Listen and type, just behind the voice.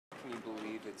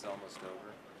it's almost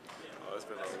over? It's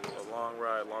been a long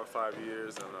ride, long 5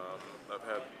 years, and I've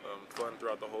had fun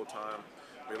throughout the whole time.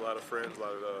 Made a lot of friends,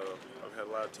 I've had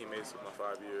a lot of teammates with my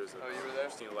 5 years. And, Oh, you were there?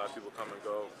 I've seen a lot of people come and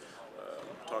go.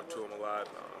 Talked to them a lot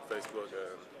on Facebook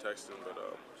and texting, but I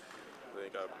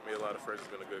think I've made a lot of friends. It's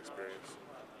been a good experience.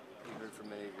 You heard from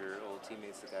many of your old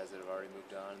teammates, the guys that have already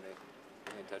moved on. They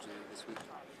in touch with you this week?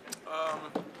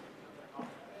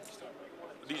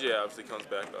 DJ obviously comes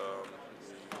back.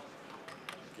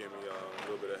 He gave me a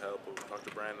little bit of help. Talked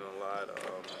to Brandon a lot.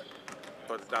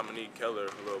 Talked to Dominique Keller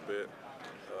a little bit.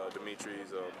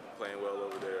 Dimitri's playing well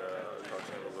over there. Talked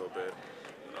to him a little bit.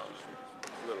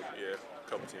 A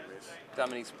couple teammates.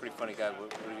 Dominique's a pretty funny guy. What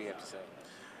did he have to say?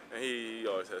 And he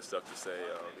always has stuff to say.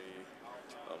 He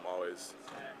always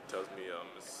tells me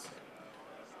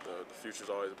the future's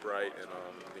always bright, and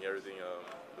I think everything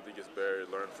really gets better.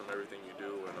 Learn from everything you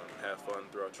do, and have fun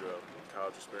throughout your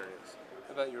college experience.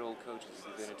 How about your old coaches?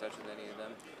 Have you been in touch with any of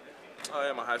them? I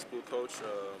am a high school coach.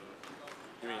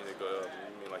 You mean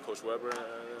like Coach Weber?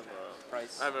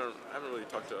 Price? I haven't really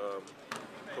talked to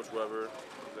Coach Weber.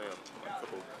 A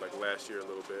couple, like last year a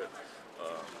little bit.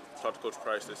 Talked to Coach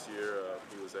Price this year.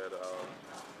 He was at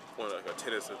a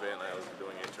tennis event. I was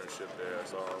doing an internship there. I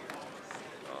saw him.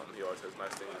 He always has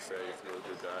nice things to say. He's a really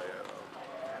good guy.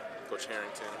 Coach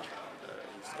Harrington,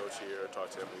 he's coach here. I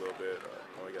talked to him a little bit.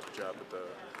 He got the job with the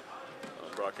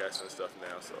broadcasting and stuff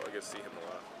now, so I get to see him a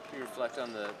lot. You reflect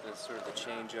on the sort of the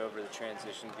changeover, the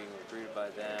transition, being recruited by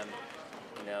them.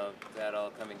 That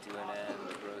all coming to an end.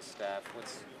 The growth staff.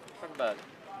 Talk about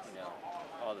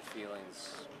all the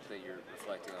feelings that you're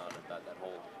reflecting on about that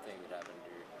whole thing that happened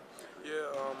to you. Yeah,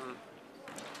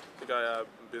 I think I've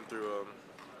been through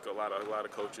a lot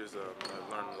of coaches. I've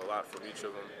learned a lot from each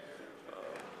of them.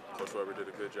 Coach Weber did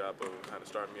a good job of kind of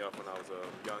starting me off when I was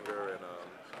younger, and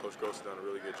Coach Gross has done a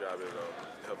really good job at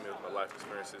helping me with my life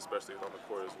experiences, especially on the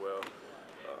court as well.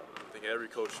 I think every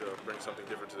coach brings something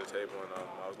different to the table, and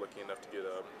I was lucky enough to get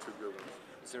 2 good ones.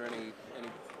 Is there any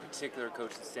particular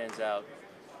coach that stands out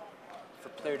for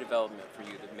player development for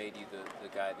you that made you the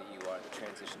guy that you are, that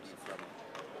transitioned you from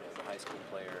the high school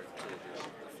player to the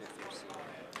fifth-year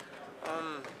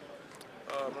senior?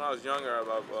 When I was younger,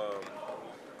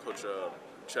 Coach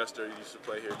Chester used to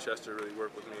play here. Chester really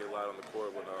worked with me a lot on the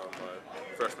court. When my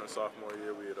freshman and sophomore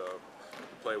year, we would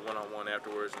play one-on-one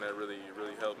afterwards, and that really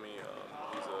helped me.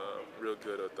 He's real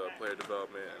good at player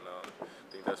development, and I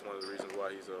think that's one of the reasons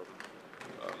why he's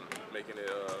making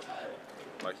it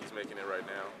like he's making it right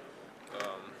now.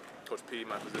 Coach P,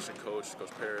 my position coach,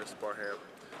 Coach Paris, Barham,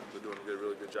 they're doing a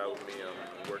really good job with me.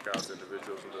 Workouts,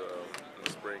 individuals in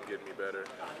the spring, getting me better.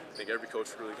 I think every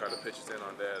coach really kind of pitches in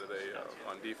on that. They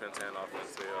on defense and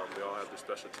offense, they all have their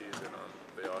specialties, and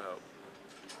they all help.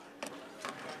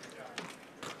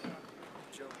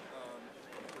 Joe,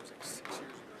 it was like 6 years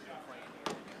ago you were playing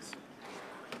against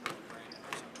Brandon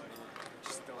or somebody.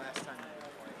 Just the last time you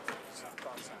were playing, just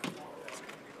thoughts on what that's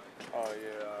going to be like? Oh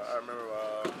yeah, I remember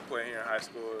playing here in high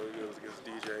school. It was against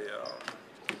DJ,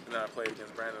 and then I played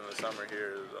against Brandon in the summer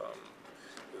here.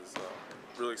 It was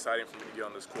really exciting for me to get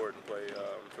on this court and play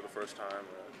for the first time,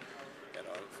 and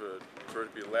for it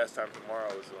to be the last time tomorrow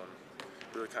was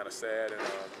really kind of sad and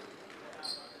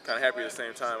kind of happy at the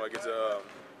same time. I get to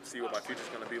see what my future's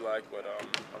going to be like, but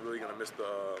I'm really going to miss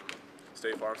the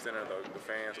State Farm Center, the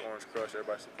fans, Orange Crush,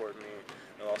 everybody supporting me,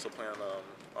 and also playing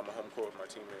on my home court with my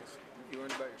teammates. You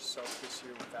learned about yourself this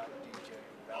year without DJ,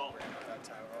 without Brandon, without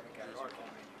Tyler, all the guys who came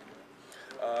in.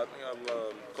 I think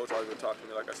Coach always been talking to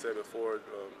me, like I said before,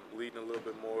 leading a little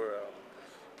bit more.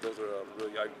 Those are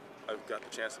really, I've got the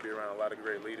chance to be around a lot of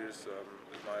great leaders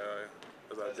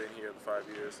as I've been here the 5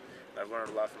 years. And I've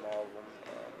learned a lot from all of them.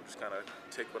 Just kind of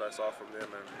take what I saw from them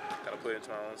and kind of put it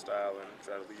into my own style and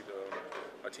try to lead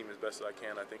my team as best as I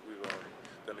can. I think we've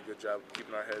done a good job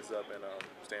keeping our heads up and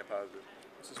staying positive.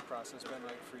 What's this process been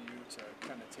like for you to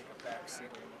kind of take a back seat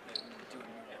a little bit and do a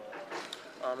new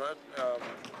role?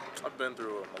 I've been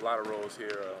through a lot of roles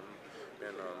here.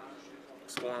 Been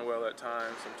scoring well at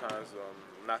times, sometimes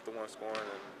not the one scoring,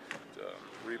 and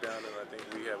rebounding. I think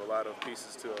we have a lot of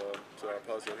pieces to our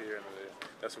puzzle here, and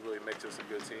that's what really makes us a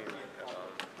good team. And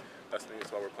that's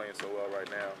why we're playing so well right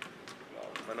now.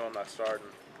 I know I'm not starting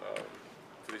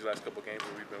for these last couple games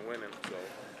where we've been winning, so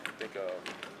I think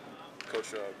Coach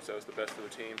said it's the best for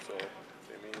the team. So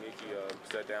me and Nikki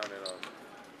sat down and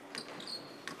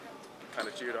kind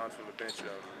of cheered on from the bench,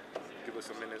 give us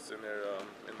some minutes in there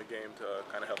in the game to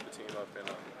kind of help the team up, and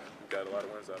we got a lot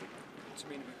of wins out of it. What's it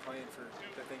mean to be playing for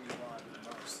the thing you want the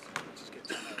most, which is get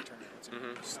to another tournament? What's it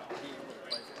mean to be able to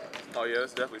play for that? Oh yeah,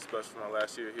 it's definitely special for my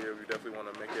last year here. We definitely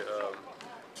want to make it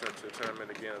to the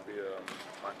tournament again. It'll be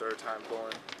my third time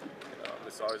going.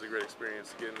 It's always a great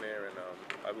experience getting there, and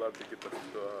I'd love to get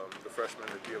the freshmen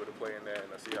to be able to play in that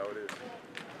and see how it is.